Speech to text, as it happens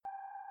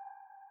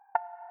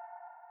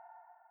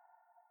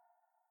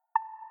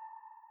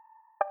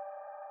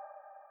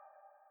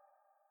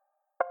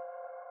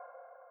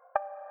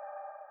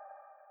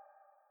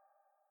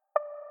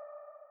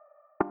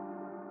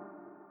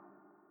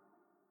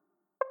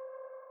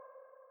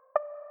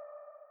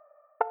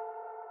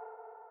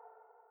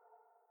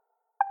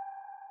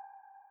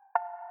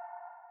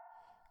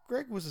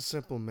Greg was a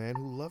simple man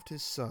who loved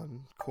his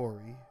son,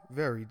 Corey,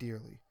 very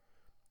dearly.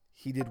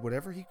 He did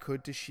whatever he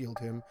could to shield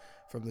him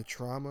from the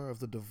trauma of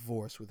the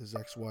divorce with his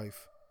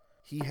ex-wife.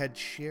 He had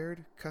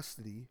shared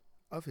custody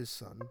of his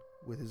son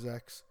with his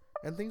ex,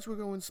 and things were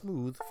going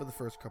smooth for the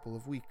first couple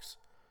of weeks.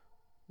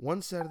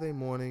 One Saturday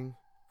morning,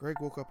 Greg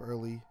woke up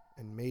early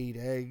and made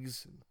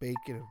eggs and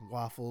bacon and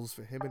waffles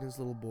for him and his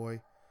little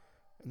boy,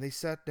 and they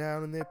sat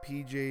down in their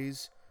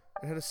PJs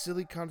and had a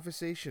silly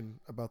conversation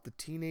about the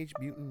Teenage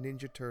Mutant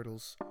Ninja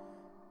Turtles.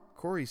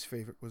 Corey's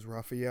favorite was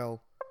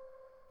Raphael.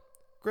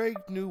 Greg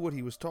knew what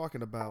he was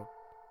talking about,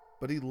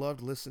 but he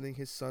loved listening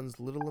his son's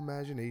little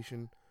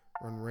imagination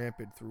run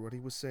rampant through what he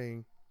was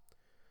saying.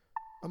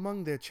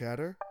 Among their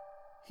chatter,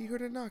 he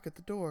heard a knock at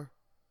the door.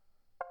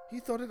 He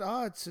thought it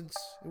odd since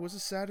it was a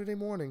Saturday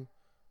morning.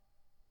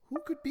 Who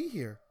could be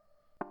here?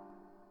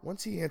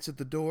 Once he answered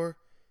the door,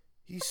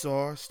 he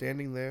saw,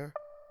 standing there,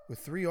 with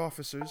 3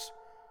 officers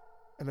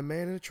and a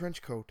man in a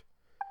trench coat.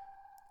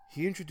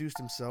 He introduced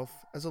himself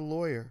as a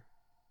lawyer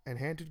and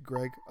handed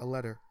Greg a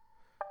letter.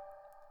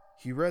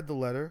 He read the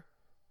letter,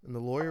 and the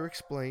lawyer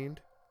explained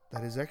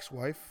that his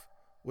ex-wife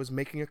was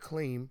making a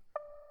claim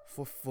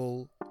for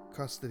full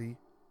custody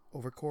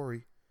over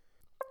Corey.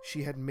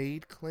 She had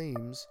made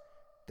claims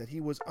that he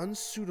was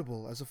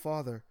unsuitable as a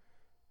father,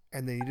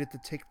 and they needed to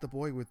take the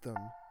boy with them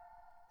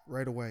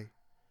right away.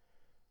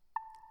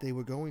 They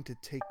were going to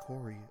take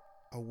Corey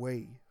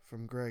away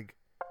from Greg.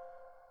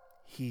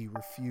 He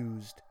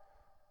refused.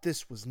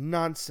 This was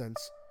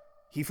nonsense.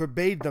 He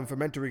forbade them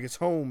from entering his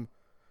home,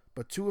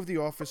 but 2 of the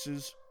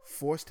officers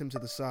forced him to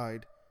the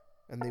side,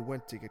 and they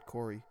went to get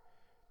Corey.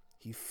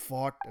 He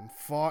fought and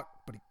fought,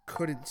 but he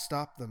couldn't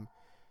stop them.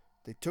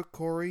 They took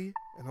Corey,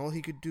 and all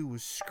he could do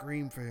was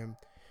scream for him,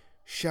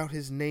 shout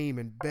his name,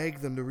 and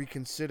beg them to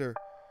reconsider.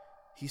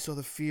 He saw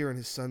the fear in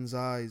his son's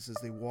eyes as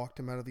they walked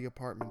him out of the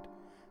apartment,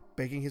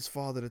 begging his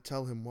father to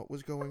tell him what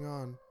was going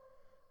on.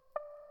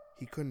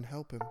 He couldn't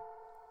help him.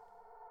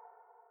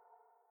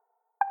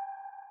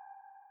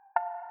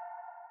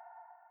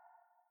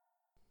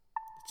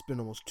 It's been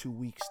almost 2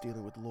 weeks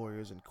dealing with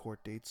lawyers and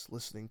court dates,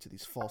 listening to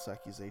these false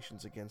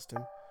accusations against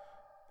him.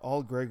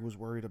 All Greg was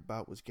worried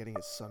about was getting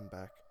his son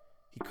back.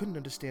 He couldn't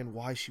understand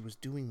why she was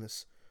doing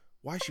this,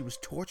 why she was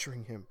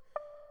torturing him.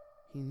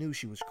 He knew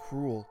she was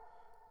cruel.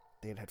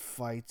 They had had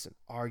fights and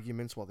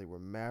arguments while they were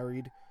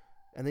married,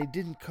 and they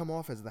didn't come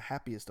off as the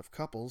happiest of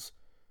couples.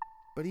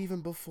 But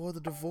even before the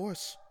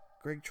divorce,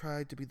 Greg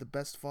tried to be the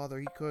best father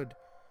he could.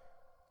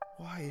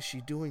 Why is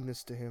she doing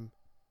this to him?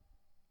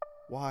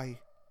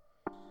 Why?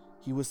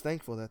 He was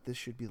thankful that this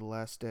should be the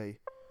last day.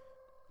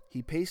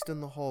 He paced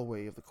in the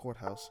hallway of the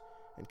courthouse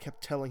and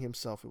kept telling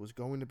himself it was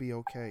going to be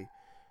okay.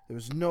 There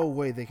was no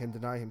way they can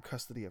deny him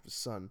custody of his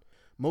son.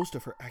 Most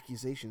of her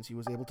accusations he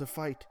was able to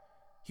fight.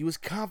 He was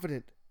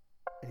confident,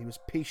 and he was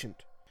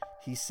patient.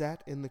 He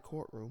sat in the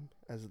courtroom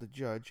as the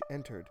judge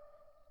entered.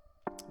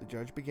 The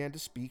judge began to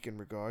speak in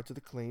regard to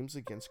the claims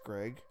against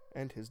Greg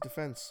and his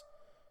defense.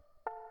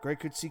 Greg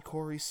could see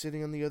Corey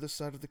sitting on the other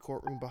side of the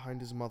courtroom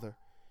behind his mother.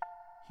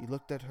 He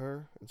looked at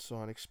her and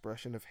saw an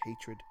expression of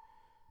hatred.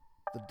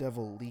 The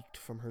devil leaked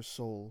from her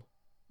soul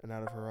and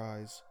out of her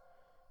eyes.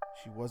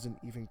 She wasn't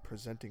even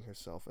presenting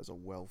herself as a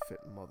well-fit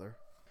mother.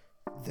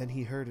 Then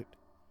he heard it,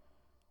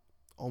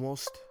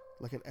 almost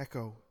like an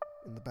echo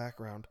in the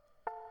background.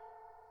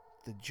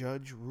 The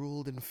judge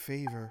ruled in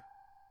favor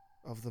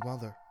of the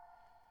mother.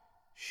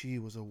 She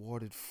was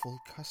awarded full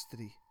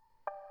custody.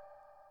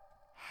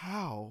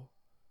 How?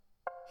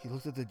 He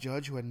looked at the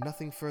judge, who had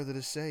nothing further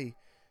to say,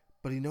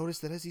 but he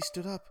noticed that as he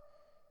stood up,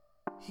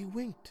 he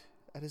winked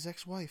at his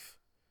ex-wife.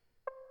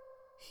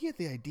 He had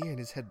the idea in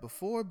his head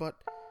before, but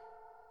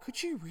could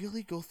she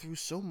really go through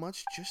so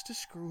much just to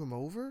screw him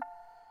over?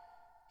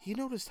 He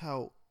noticed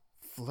how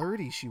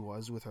flirty she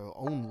was with her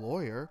own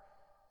lawyer.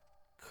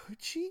 Could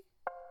she?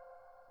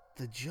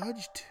 The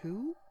judge,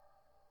 too?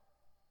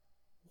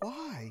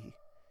 Why?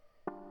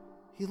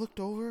 He looked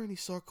over and he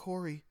saw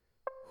Corey,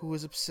 who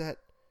was upset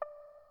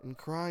and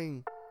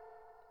crying.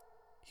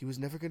 He was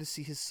never going to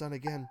see his son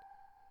again.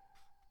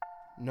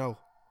 No.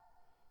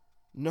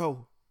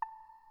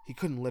 He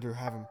couldn't let her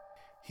have him.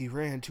 He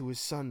ran to his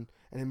son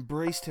and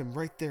embraced him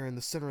right there in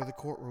the center of the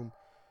courtroom.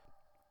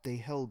 They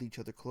held each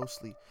other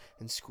closely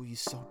and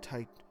squeezed so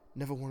tight,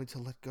 never wanting to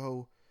let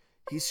go.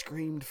 He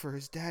screamed for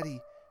his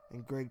daddy,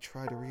 and Greg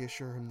tried to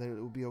reassure him that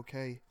it would be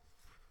okay.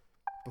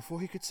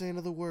 Before he could say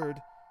another word,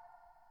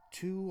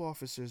 2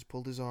 officers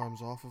pulled his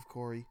arms off of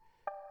Corey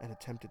and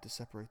attempted to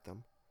separate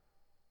them.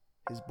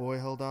 His boy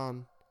held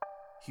on.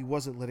 He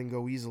wasn't letting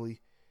go easily.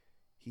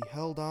 He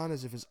held on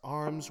as if his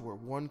arms were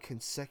one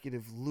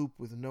consecutive loop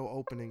with no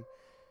opening,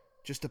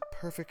 just a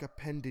perfect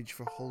appendage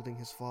for holding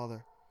his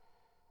father.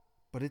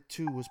 But it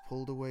too was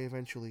pulled away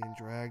eventually and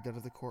dragged out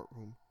of the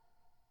courtroom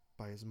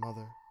by his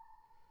mother.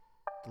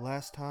 The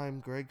last time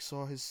Greg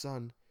saw his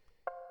son,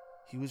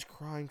 he was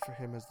crying for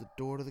him as the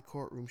door to the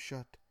courtroom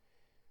shut.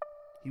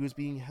 He was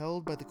being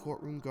held by the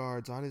courtroom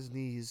guards on his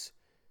knees,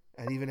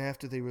 and even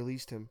after they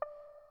released him,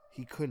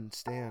 he couldn't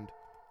stand.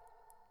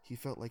 He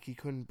felt like he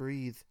couldn't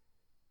breathe.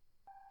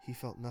 He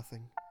felt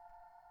nothing.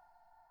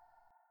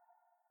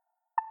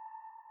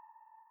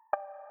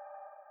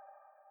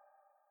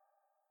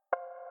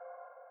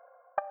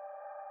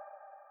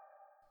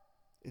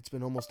 It's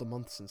been almost a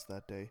month since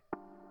that day.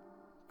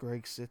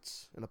 Greg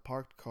sits in a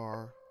parked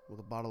car with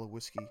a bottle of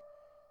whiskey,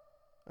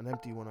 an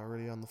empty one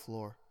already on the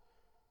floor.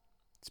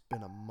 It's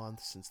been a month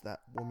since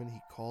that woman he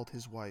called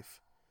his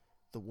wife,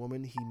 the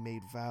woman he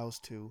made vows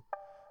to,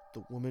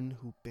 the woman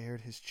who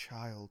bared his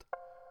child,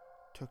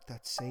 took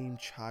that same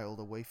child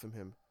away from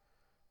him.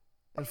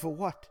 And for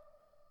what?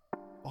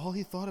 All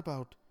he thought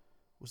about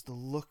was the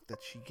look that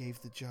she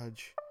gave the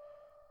judge,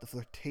 the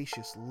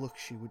flirtatious look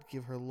she would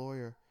give her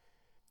lawyer.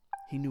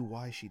 He knew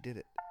why she did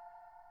it,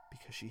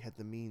 because she had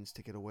the means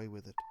to get away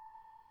with it.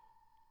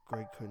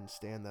 Greg couldn't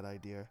stand that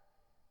idea.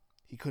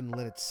 He couldn't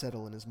let it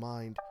settle in his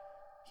mind.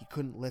 He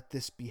couldn't let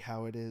this be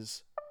how it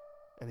is,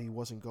 and he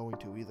wasn't going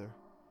to either.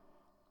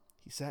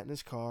 He sat in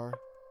his car,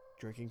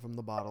 drinking from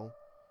the bottle,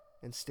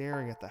 and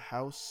staring at the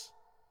house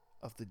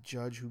of the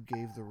judge who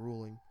gave the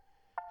ruling.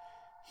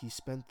 He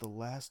spent the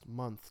last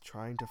month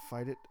trying to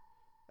fight it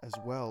as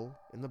well.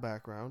 In the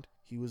background,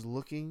 he was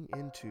looking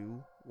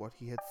into what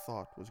he had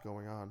thought was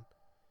going on.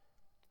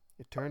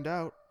 It turned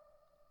out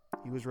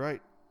he was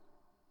right.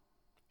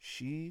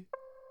 She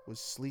was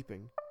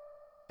sleeping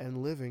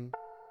and living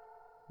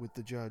with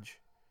the judge.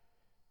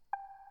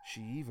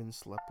 She even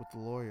slept with the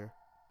lawyer.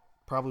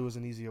 Probably was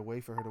an easier way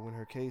for her to win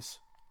her case.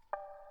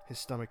 His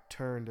stomach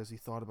turned as he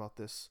thought about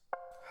this.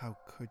 How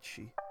could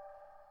she?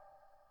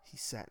 He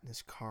sat in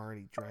his car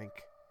and he drank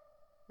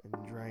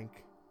and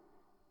drank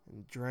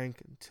and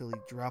drank until he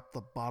dropped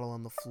the bottle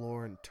on the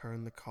floor and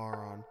turned the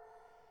car on.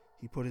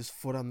 He put his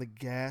foot on the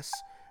gas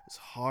as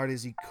hard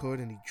as he could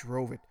and he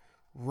drove it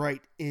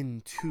right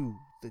into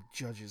the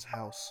judge's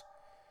house.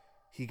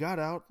 He got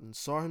out and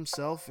saw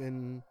himself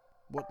in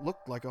what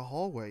looked like a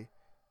hallway,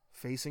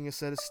 facing a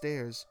set of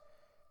stairs.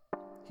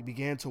 He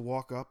began to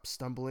walk up,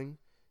 stumbling,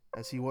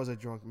 as he was a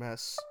drunk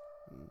mess,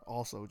 and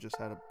also just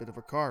had a bit of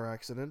a car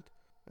accident.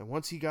 And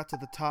once he got to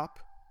the top,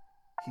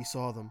 he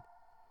saw them.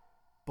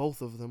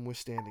 Both of them were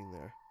standing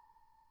there,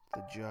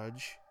 the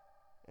judge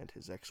and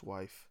his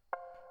ex-wife.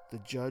 The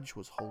judge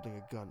was holding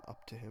a gun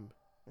up to him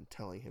and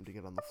telling him to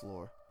get on the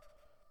floor.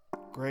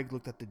 Greg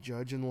looked at the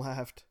judge and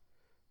laughed.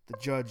 The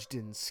judge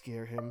didn't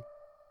scare him.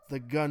 The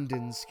gun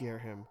didn't scare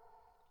him.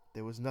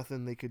 There was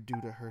nothing they could do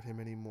to hurt him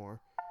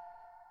anymore.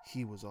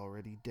 He was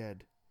already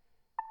dead.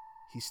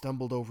 He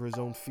stumbled over his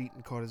own feet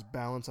and caught his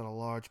balance on a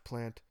large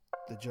plant.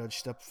 The judge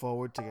stepped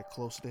forward to get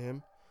closer to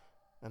him,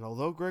 and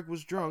although Greg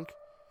was drunk,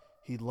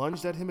 he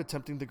lunged at him,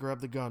 attempting to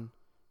grab the gun.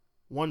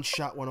 One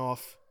shot went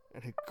off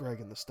and hit Greg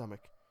in the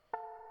stomach,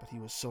 but he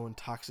was so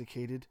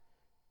intoxicated,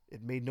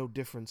 it made no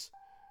difference.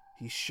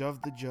 He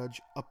shoved the judge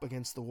up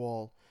against the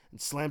wall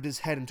and slammed his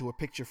head into a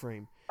picture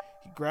frame.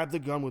 He grabbed the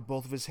gun with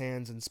both of his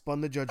hands and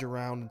spun the judge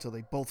around until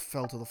they both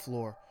fell to the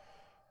floor.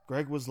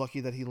 Greg was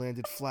lucky that he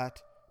landed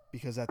flat,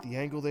 because at the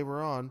angle they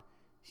were on,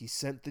 he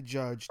sent the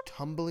judge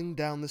tumbling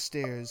down the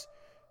stairs,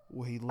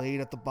 where he laid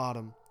at the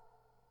bottom,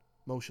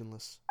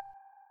 motionless.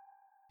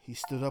 He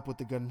stood up with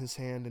the gun in his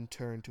hand and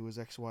turned to his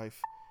ex-wife.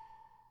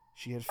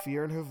 She had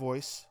fear in her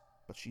voice,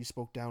 but she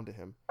spoke down to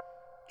him,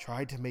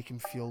 tried to make him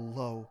feel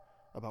low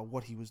about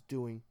what he was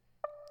doing.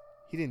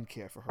 He didn't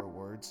care for her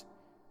words.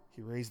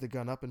 He raised the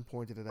gun up and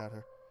pointed it at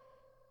her.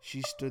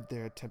 She stood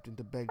there attempting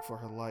to beg for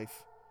her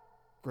life.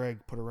 Greg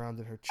put a round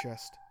in her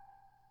chest.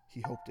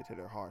 He hoped it hit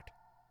her heart,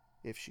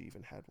 if she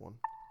even had one.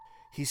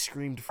 He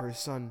screamed for his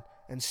son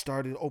and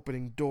started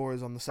opening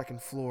doors on the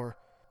second floor.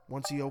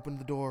 Once he opened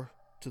the door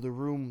to the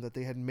room that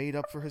they had made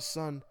up for his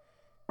son,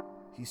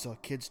 he saw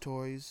kids'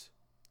 toys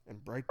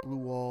and bright blue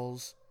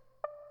walls,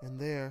 and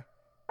there,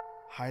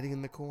 hiding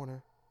in the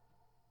corner,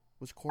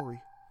 was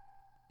Corey.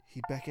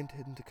 He beckoned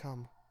him to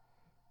come,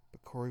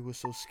 but Corey was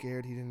so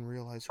scared he didn't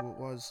realize who it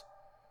was.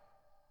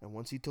 And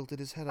once he tilted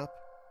his head up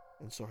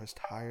and saw his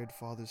tired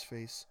father's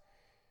face,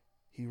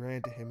 he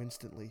ran to him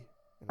instantly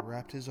and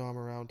wrapped his arm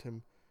around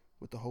him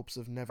with the hopes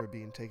of never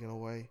being taken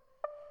away.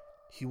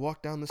 He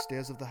walked down the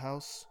stairs of the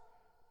house,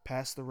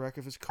 past the wreck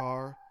of his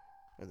car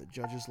and the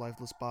judge's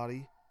lifeless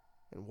body,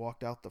 and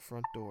walked out the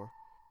front door.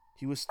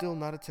 He was still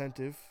not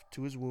attentive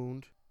to his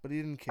wound, but he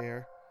didn't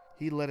care.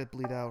 He let it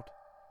bleed out,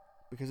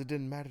 because it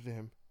didn't matter to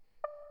him.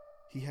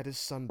 He had his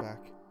son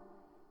back,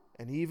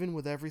 and even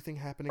with everything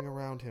happening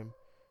around him,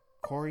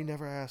 Corey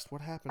never asked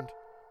what happened.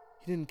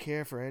 He didn't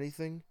care for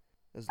anything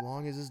as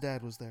long as his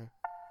dad was there.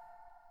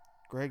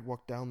 Greg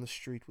walked down the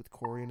street with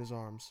Corey in his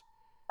arms.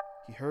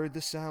 He heard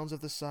the sounds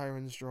of the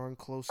sirens drawing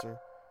closer.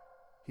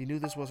 He knew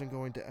this wasn't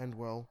going to end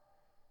well,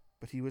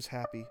 but he was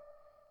happy.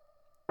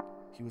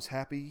 He was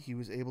happy he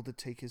was able to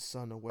take his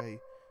son away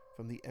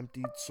from the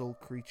emptied soul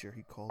creature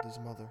he called his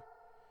mother.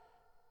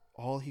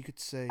 All he could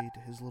say to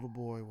his little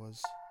boy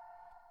was,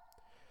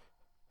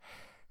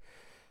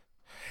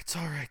 "It's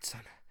all right,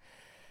 son.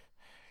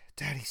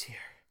 Daddy's here."